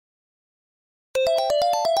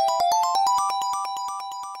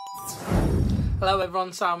Hello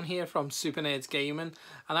everyone, Sam here from Super Nerds Gaming,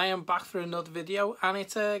 and I am back for another video, and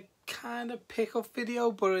it's a kind of pick-up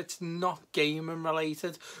video, but it's not gaming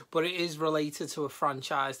related, but it is related to a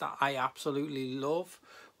franchise that I absolutely love,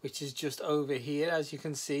 which is just over here, as you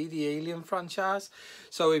can see, the Alien franchise.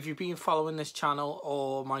 So if you've been following this channel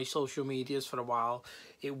or my social medias for a while,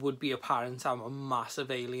 it would be apparent I'm a massive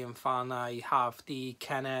Alien fan. I have the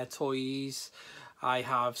Kenner toys, I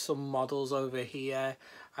have some models over here,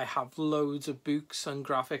 I have loads of books and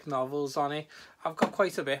graphic novels on it. I've got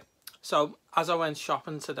quite a bit. So as I went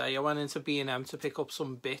shopping today, I went into B&M to pick up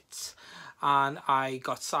some bits, and I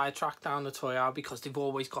got sidetracked down the toy aisle because they've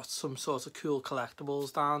always got some sort of cool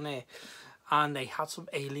collectibles down there, and they had some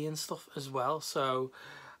Alien stuff as well, so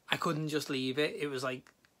I couldn't just leave it. It was like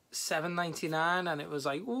 $7.99 and it was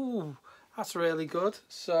like, ooh, that's really good.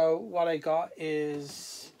 So what I got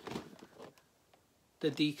is the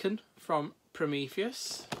Deacon from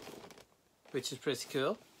Prometheus, which is pretty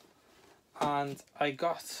cool, and I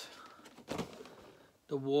got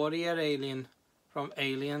the Warrior Alien from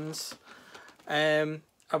Aliens. I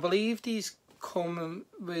believe these come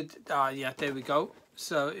with yeah, there we go.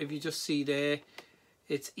 So if you just see there,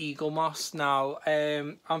 it's Eaglemoss. Now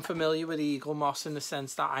I'm familiar with Eaglemoss in the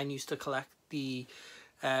sense that I used to collect the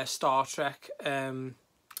Star Trek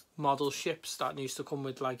model ships that used to come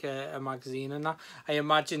with like a magazine and that. I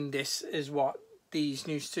imagine this is what these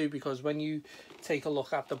used to, because when you take a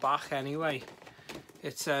look at the back anyway,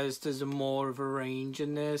 it says there's more of a range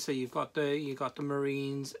in there. So you've got the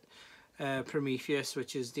Marines, Prometheus,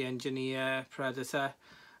 which is the engineer, Predator,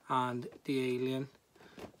 and the Alien,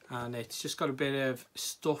 and it's just got a bit of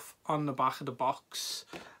stuff on the back of the box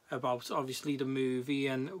about obviously the movie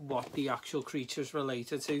and what the actual creature's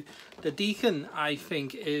related to. The Deacon, I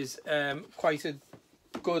think, is quite a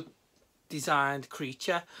good designed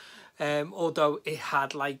creature, although it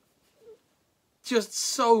had like just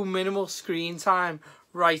so minimal screen time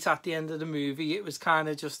right at the end of the movie. It was kind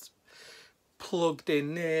of just plugged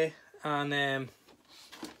in there. And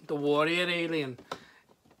the Warrior Alien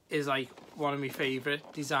is like one of my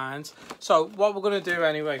favourite designs. So what we're going to do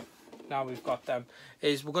anyway, now we've got them,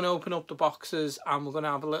 is we're going to open up the boxes and we're going to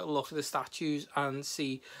have a little look at the statues and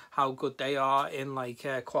see how good they are in like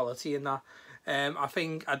quality and that.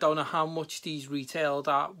 I don't know how much these retailed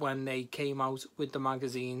at when they came out with the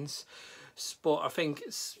magazines, but I think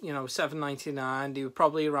it's, you know, $7.99. They were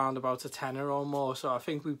probably around about a tenner or more, so I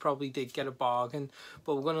think we probably did get a bargain.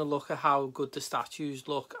 But we're going to look at how good the statues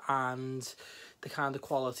look and the kind of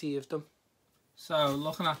quality of them. So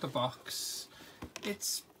looking at the box,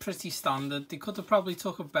 it's pretty standard. They could have probably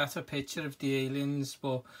took a better picture of the aliens,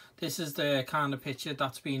 but this is the kind of picture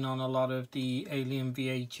that's been on a lot of the Alien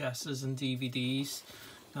VHSs and DVDs.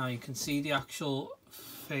 Now you can see the actual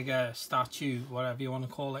figure, statue, whatever you want to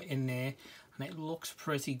call it, in there, and it looks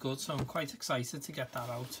pretty good, so I'm quite excited to get that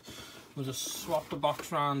out. We'll just swap the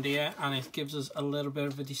box around here and it gives us a little bit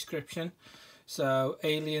of a description. So,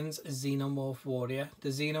 Aliens Xenomorph Warrior. The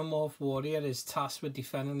Xenomorph Warrior is tasked with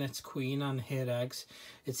defending its queen and her eggs.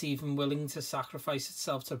 It's even willing to sacrifice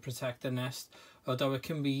itself to protect the nest, although it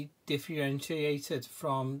can be differentiated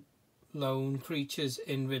from lone creatures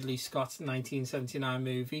in Ridley Scott's 1979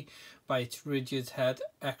 movie by its rigid head,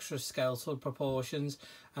 extraskeletal proportions,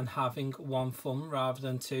 and having one thumb rather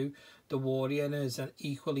than two. The Warrior is an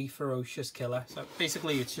equally ferocious killer. So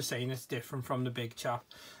basically it's just saying it's different from the big chap,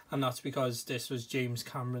 and that's because this was James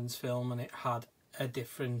Cameron's film and it had a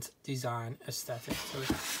different design aesthetic to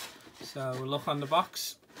it. So we'll look on the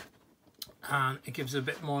box and it gives a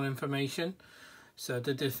bit more information. So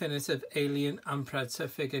the definitive Alien and Predator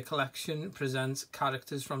figure collection presents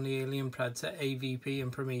characters from the Alien, Predator, AVP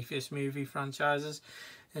and Prometheus movie franchises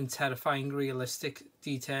in terrifying realistic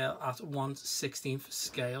detail at 1/16th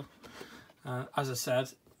scale. As I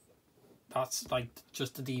said, that's like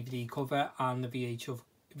just the DVD cover and the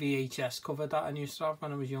VHS cover that I used to have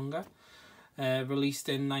when I was younger. Released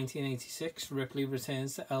in 1986, Ripley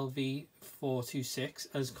returns to LV-426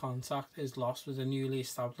 as contact is lost with a newly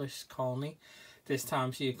established colony. This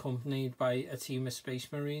time she accompanied by a team of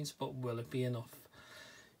Space Marines, but will it be enough?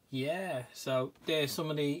 Yeah, so there's some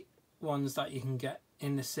of the ones that you can get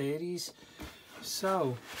in the series.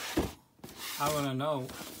 So I want to know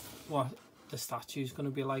what the statue is going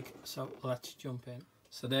to be like, so let's jump in.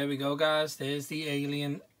 So there we go, guys. There's the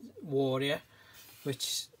Alien Warrior,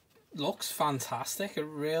 which looks fantastic. It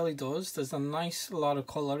really does. There's a nice lot of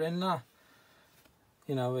colour in that.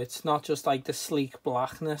 You know, it's not just like the sleek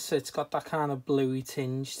blackness, it's got that kind of bluey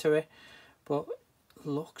tinge to it, but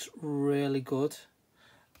looks really good.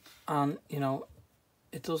 And, you know,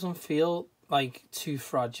 it doesn't feel like too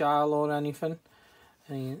fragile or anything.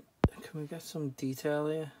 I mean, Can we get some detail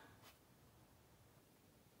here?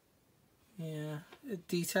 Yeah,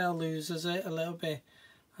 detail loses it a little bit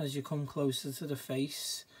as you come closer to the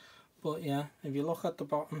face. But yeah, if you look at the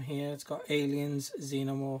bottom here, it's got Aliens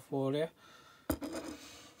Xenomorph Warrior.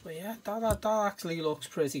 But yeah, that actually looks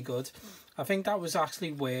pretty good. I think that was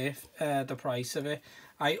actually worth the price of it.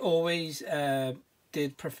 I always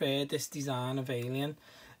did prefer this design of Alien.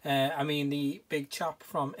 I mean, the big chap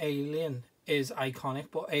from Alien is iconic,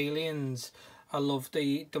 but Aliens, I love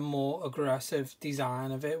the more aggressive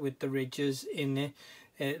design of it with the ridges in it.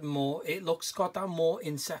 It looks got that more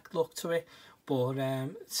insect look to it, but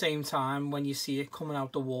same time when you see it coming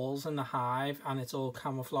out the walls in the hive and it's all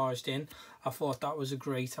camouflaged in, I thought that was a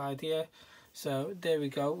great idea. So there we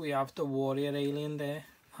go, we have the warrior alien there,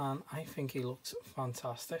 and I think he looks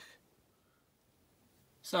fantastic.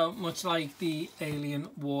 So much like the alien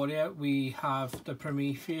warrior, we have the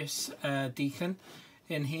Prometheus deacon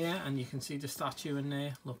in here, and you can see the statue in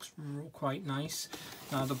there, looks quite nice.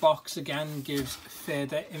 Now the box again gives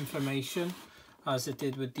further information as it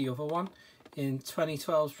did with the other one. In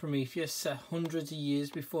 2012's Prometheus, set hundreds of years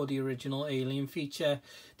before the original Alien feature,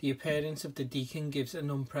 the appearance of the Deacon gives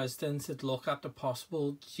an unprecedented look at the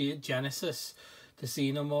possible genesis of the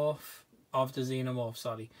Xenomorph.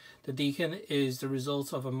 The Deacon is the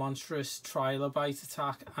result of a monstrous trilobite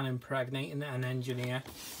attack and impregnating an engineer.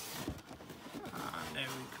 And there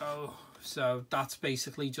we go. So that's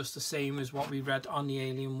basically just the same as what we read on the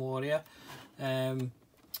Alien Warrior.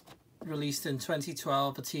 Released in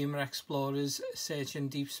 2012, a team of explorers searching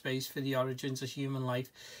deep space for the origins of human life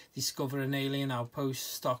discover an alien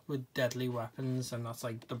outpost stocked with deadly weapons, and that's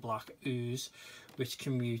like the black ooze, which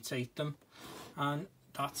can mutate them. And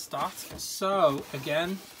that's that. So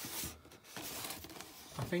again,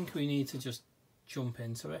 I think we need to just jump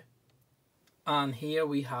into it. And here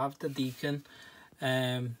we have the Deacon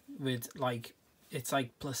with like, it's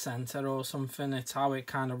like placenta or something. It's how it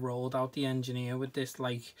kind of rolled out the engineer with this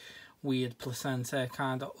like weird placenta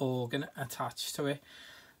kind of organ attached to it.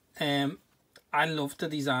 I love the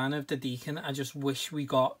design of the Deacon. I just wish we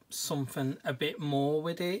got something a bit more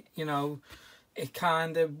with it, you know. It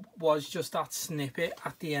kind of was just that snippet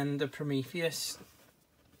at the end of Prometheus,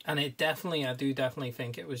 and it definitely, I do definitely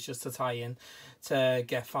think it was just a tie-in to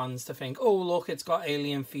get fans to think, oh look, it's got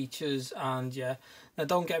alien features. And yeah, now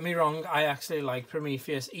don't get me wrong, I actually like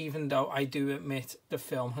Prometheus, even though I do admit the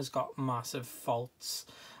film has got massive faults.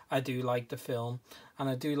 I do like the film, and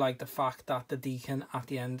I do like the fact that the Deacon at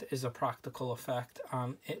the end is a practical effect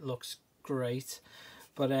and it looks great.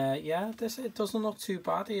 But yeah, it doesn't look too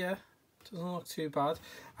bad here. It doesn't look too bad.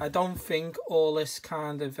 I don't think all this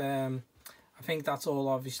kind of I think that's all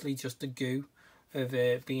obviously just the goo of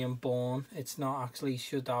it being born. It's not actually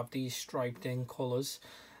should have these striped in colours.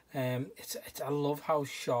 I love how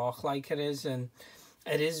shark like it is, and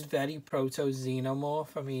it is very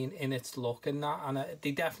proto-xenomorph, I mean, in its look and that, and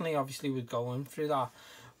they definitely obviously were going through that.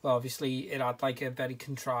 But obviously it had like a very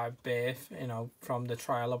contrived birth, you know, from the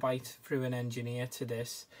trilobite through an engineer to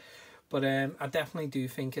this. But I definitely do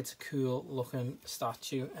think it's a cool looking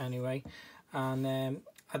statue anyway, and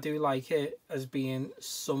I do like it as being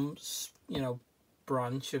some, you know,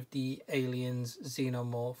 branch of the Aliens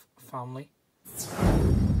Xenomorph family.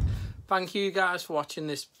 Thank you guys for watching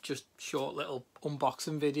this just short little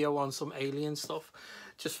unboxing video on some alien stuff.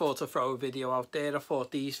 Just thought to throw a video out there. I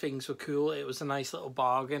thought these things were cool. It was a nice little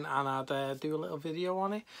bargain, and I'd do a little video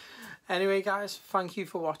on it. Anyway guys, thank you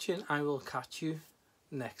for watching. I will catch you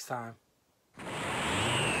next time.